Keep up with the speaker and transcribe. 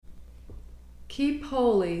Keep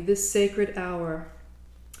holy this sacred hour.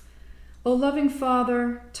 O loving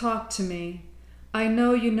Father, talk to me. I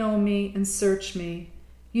know you know me and search me.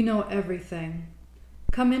 You know everything.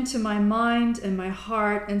 Come into my mind and my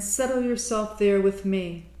heart and settle yourself there with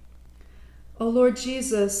me. O Lord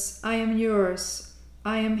Jesus, I am yours.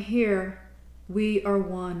 I am here. We are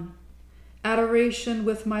one. Adoration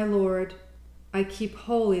with my Lord. I keep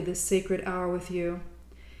holy this sacred hour with you.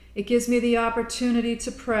 It gives me the opportunity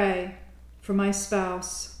to pray for my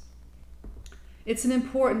spouse. It's an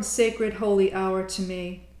important, sacred, holy hour to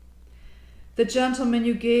me. The gentleman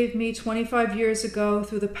you gave me 25 years ago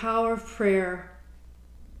through the power of prayer.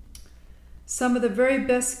 Some of the very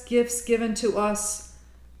best gifts given to us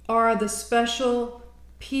are the special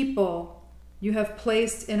people you have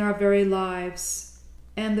placed in our very lives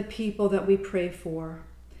and the people that we pray for.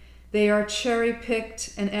 They are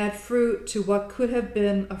cherry-picked and add fruit to what could have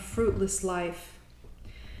been a fruitless life.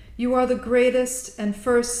 You are the greatest and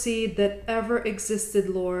first seed that ever existed,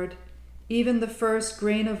 Lord, even the first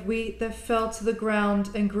grain of wheat that fell to the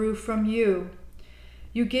ground and grew from you.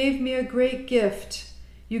 You gave me a great gift.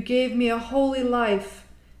 You gave me a holy life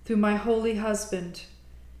through my holy husband,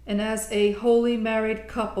 and as a holy married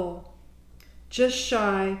couple, just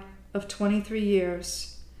shy of 23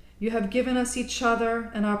 years, you have given us each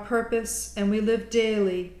other and our purpose, and we live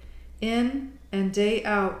daily, in and day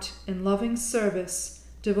out, in loving service,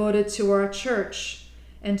 devoted to our church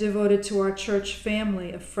and devoted to our church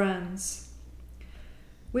family of friends.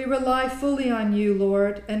 We rely fully on you,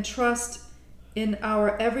 Lord, and trust in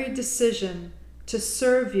our every decision to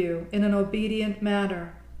serve you in an obedient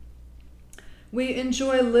manner. We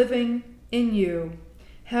enjoy living in you,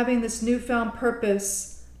 having this newfound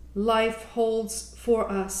purpose life holds for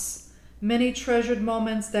us, many treasured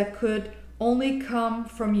moments that could only come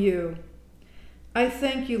from you. I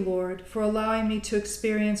thank you, Lord, for allowing me to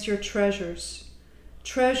experience your treasures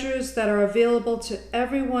that are available to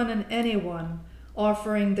everyone and anyone,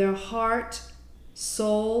 offering their heart,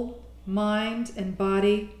 soul, mind, and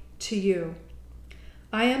body to you.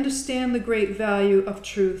 I understand the great value of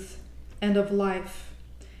truth and of life.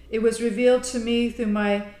 It was revealed to me through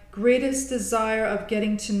my greatest desire of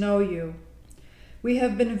getting to know you. We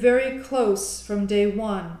have been very close from day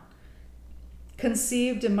one.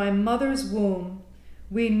 Conceived in my mother's womb,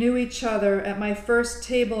 we knew each other at my first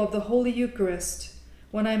table of the Holy Eucharist,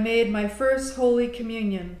 when I made my first Holy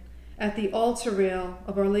Communion at the altar rail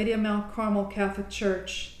of Our Lady of Mount Carmel Catholic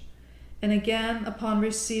Church, and again upon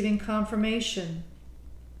receiving confirmation.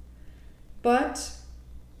 But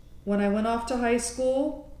when I went off to high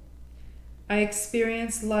school, I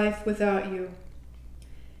experienced life without you.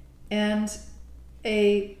 And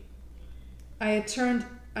I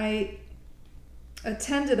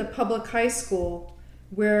attended a public high school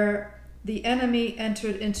where the enemy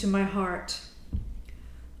entered into my heart.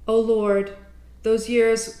 O Lord, those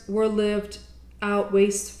years were lived out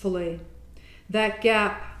wastefully. That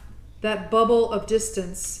gap, that bubble of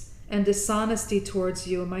distance and dishonesty towards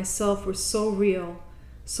you and myself were so real,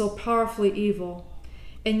 so powerfully evil,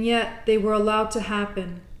 and yet they were allowed to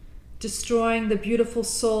happen, destroying the beautiful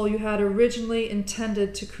soul you had originally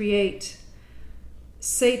intended to create.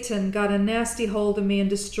 Satan got a nasty hold of me and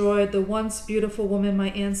destroyed the once beautiful woman my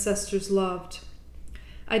ancestors loved.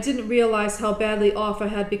 I didn't realize how badly off I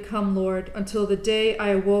had become, Lord, until the day I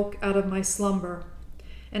awoke out of my slumber.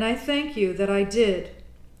 And I thank you that I did.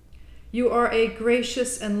 You are a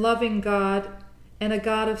gracious and loving God and a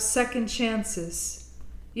God of second chances.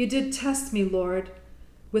 You did test me, Lord,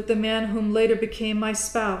 with the man whom later became my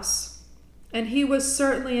spouse. And he was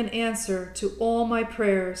certainly an answer to all my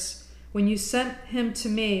prayers when you sent him to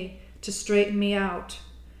me to straighten me out.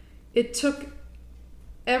 It took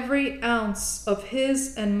every ounce of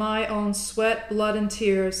his and my own sweat, blood, and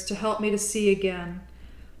tears to help me to see again.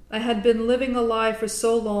 I had been living a lie for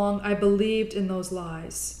so long I believed in those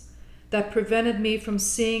lies that prevented me from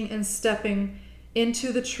seeing and stepping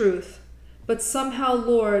into the truth. But somehow,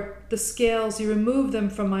 Lord, the scales, you removed them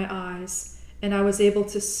from my eyes, and I was able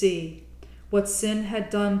to see what sin had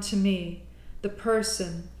done to me. The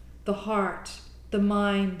person, the heart, the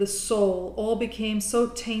mind, the soul, all became so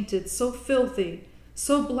tainted, so filthy,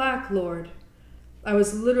 so black, Lord. I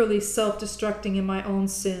was literally self-destructing in my own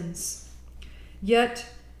sins.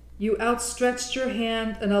 Yet you outstretched your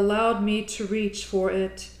hand and allowed me to reach for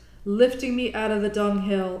it, lifting me out of the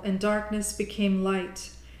dunghill, and darkness became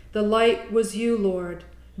light. The light was you, Lord,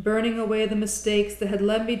 burning away the mistakes that had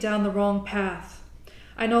led me down the wrong path.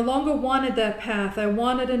 I no longer wanted that path. I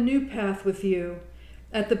wanted a new path with you.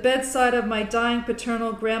 At the bedside of my dying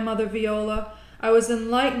paternal grandmother Viola, I was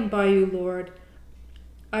enlightened by you, Lord.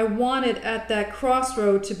 I wanted at that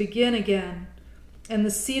crossroad to begin again, and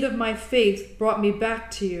the seed of my faith brought me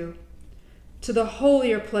back to you, to the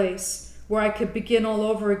holier place where I could begin all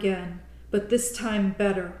over again, but this time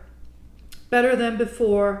better. Better than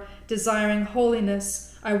before, desiring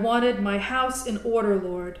holiness, I wanted my house in order,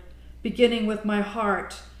 Lord, beginning with my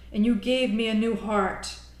heart, and you gave me a new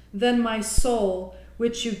heart. Then my soul,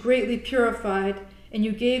 which you greatly purified, and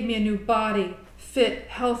you gave me a new body, fit,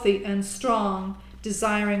 healthy, and strong,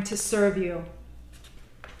 desiring to serve you.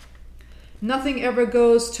 Nothing ever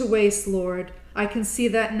goes to waste, Lord. I can see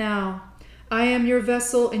that now. I am your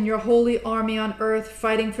vessel in your holy army on earth,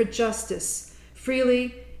 fighting for justice,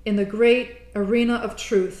 freely in the great arena of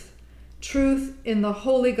truth. Truth in the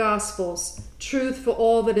holy gospels, truth for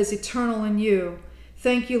all that is eternal in you.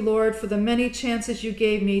 Thank you, Lord, for the many chances you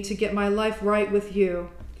gave me to get my life right with you.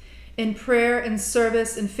 In prayer and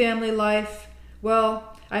service and family life,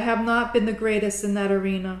 well, I have not been the greatest in that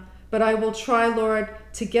arena, but I will try, Lord,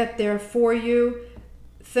 to get there for you.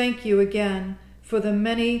 Thank you again for the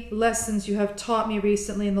many lessons you have taught me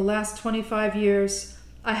recently in the last 25 years.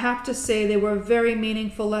 I have to say they were very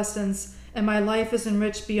meaningful lessons, and my life is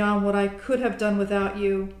enriched beyond what I could have done without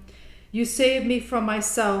you. You saved me from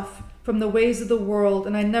myself, from the ways of the world,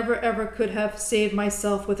 and I never ever could have saved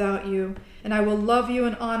myself without you. And I will love you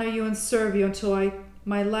and honor you and serve you until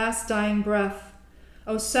my last dying breath.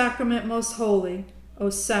 O sacrament most holy, O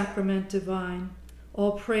sacrament divine,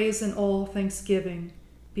 all praise and all thanksgiving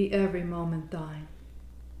be every moment thine.